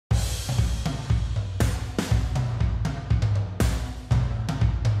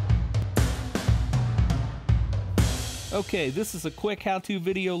Okay, this is a quick how-to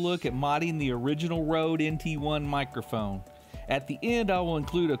video look at modding the original Rode NT1 microphone. At the end, I will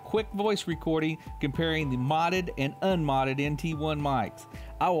include a quick voice recording comparing the modded and unmodded NT1 mics.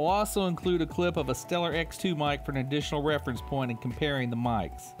 I will also include a clip of a Stellar X2 mic for an additional reference point in comparing the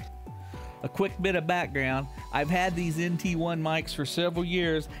mics. A quick bit of background: I've had these NT1 mics for several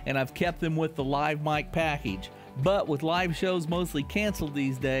years and I've kept them with the live mic package. But with live shows mostly canceled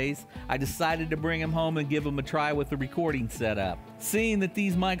these days, I decided to bring them home and give them a try with the recording setup. Seeing that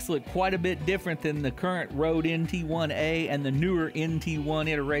these mics look quite a bit different than the current Rode NT1A and the newer NT1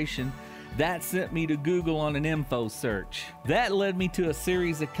 iteration, that sent me to Google on an info search. That led me to a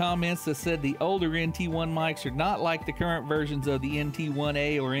series of comments that said the older NT1 mics are not like the current versions of the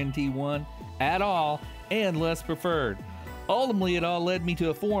NT1A or NT1 at all, and less preferred. Ultimately, it all led me to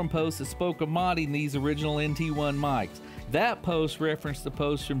a forum post that spoke of modding these original NT1 mics. That post referenced the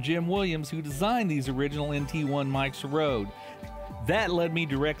post from Jim Williams, who designed these original NT1 mics for Rode. That led me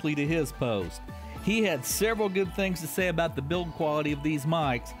directly to his post. He had several good things to say about the build quality of these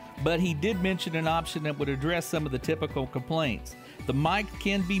mics, but he did mention an option that would address some of the typical complaints. The mic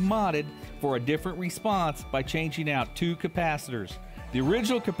can be modded for a different response by changing out two capacitors. The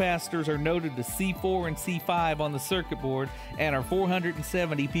original capacitors are noted to C4 and C5 on the circuit board and are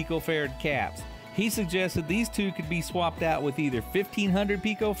 470 picofarad caps. He suggested these two could be swapped out with either 1500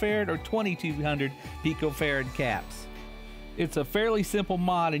 picofarad or 2200 picofarad caps. It's a fairly simple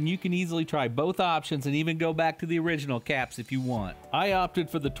mod and you can easily try both options and even go back to the original caps if you want. I opted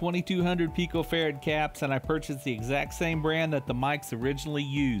for the 2200 picofarad caps and I purchased the exact same brand that the mics originally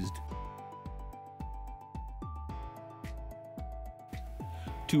used.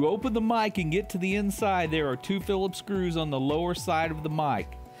 To open the mic and get to the inside, there are two Phillips screws on the lower side of the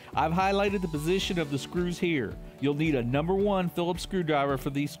mic. I've highlighted the position of the screws here. You'll need a number 1 Phillips screwdriver for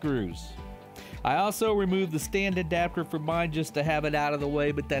these screws. I also removed the stand adapter for mine just to have it out of the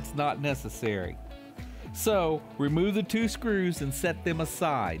way, but that's not necessary. So, remove the two screws and set them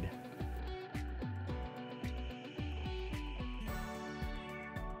aside.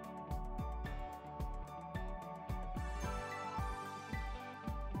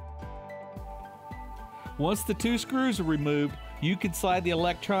 Once the two screws are removed, you can slide the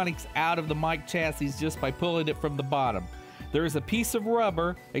electronics out of the mic chassis just by pulling it from the bottom. There is a piece of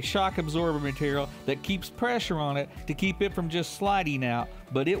rubber, a shock absorber material, that keeps pressure on it to keep it from just sliding out,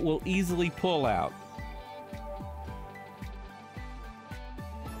 but it will easily pull out.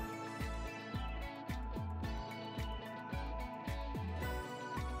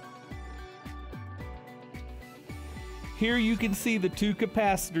 Here you can see the two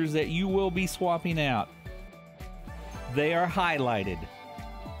capacitors that you will be swapping out. They are highlighted.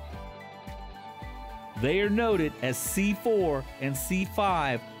 They are noted as C4 and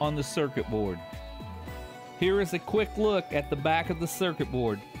C5 on the circuit board. Here is a quick look at the back of the circuit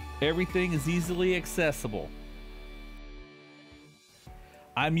board. Everything is easily accessible.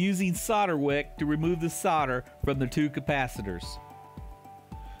 I'm using solder wick to remove the solder from the two capacitors.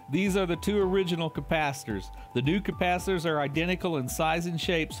 These are the two original capacitors. The new capacitors are identical in size and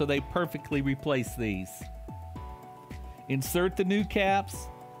shape, so they perfectly replace these. Insert the new caps,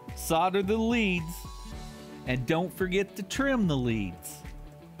 solder the leads, and don't forget to trim the leads.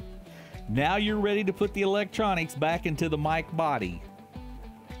 Now you're ready to put the electronics back into the mic body.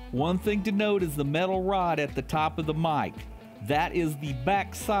 One thing to note is the metal rod at the top of the mic. That is the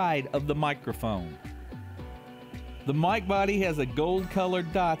back side of the microphone. The mic body has a gold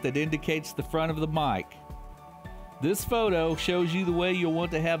colored dot that indicates the front of the mic. This photo shows you the way you'll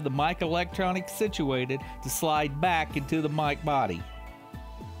want to have the mic electronics situated to slide back into the mic body.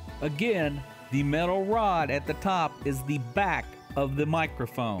 Again, the metal rod at the top is the back of the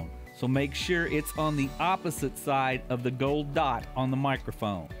microphone, so make sure it's on the opposite side of the gold dot on the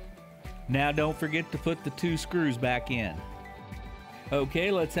microphone. Now don't forget to put the two screws back in.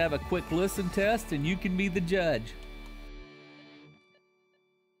 Okay, let's have a quick listen test and you can be the judge.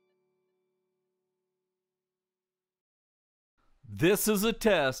 This is a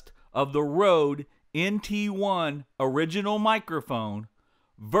test of the Rode NT1 original microphone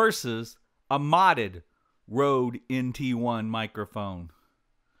versus a modded Rode NT1 microphone.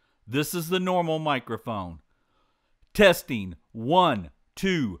 This is the normal microphone. Testing 1,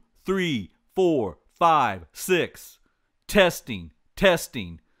 2, 3, 4, 5, 6. Testing,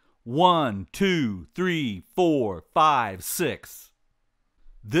 testing. 1, 2, 3, 4, 5, 6.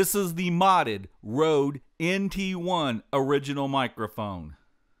 This is the modded Rode NT1 original microphone.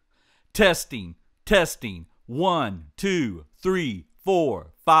 Testing, testing. 1, 2, 3,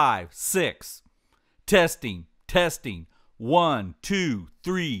 4, 5, 6. Testing, testing. 1, 2,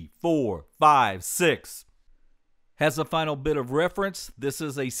 3, 4, 5, 6. As a final bit of reference, this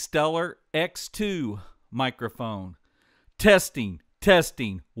is a Stellar X2 microphone. Testing,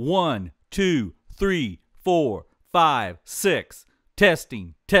 testing, 1, 2, 3, 4, 5, 6.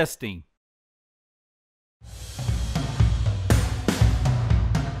 Testing, testing.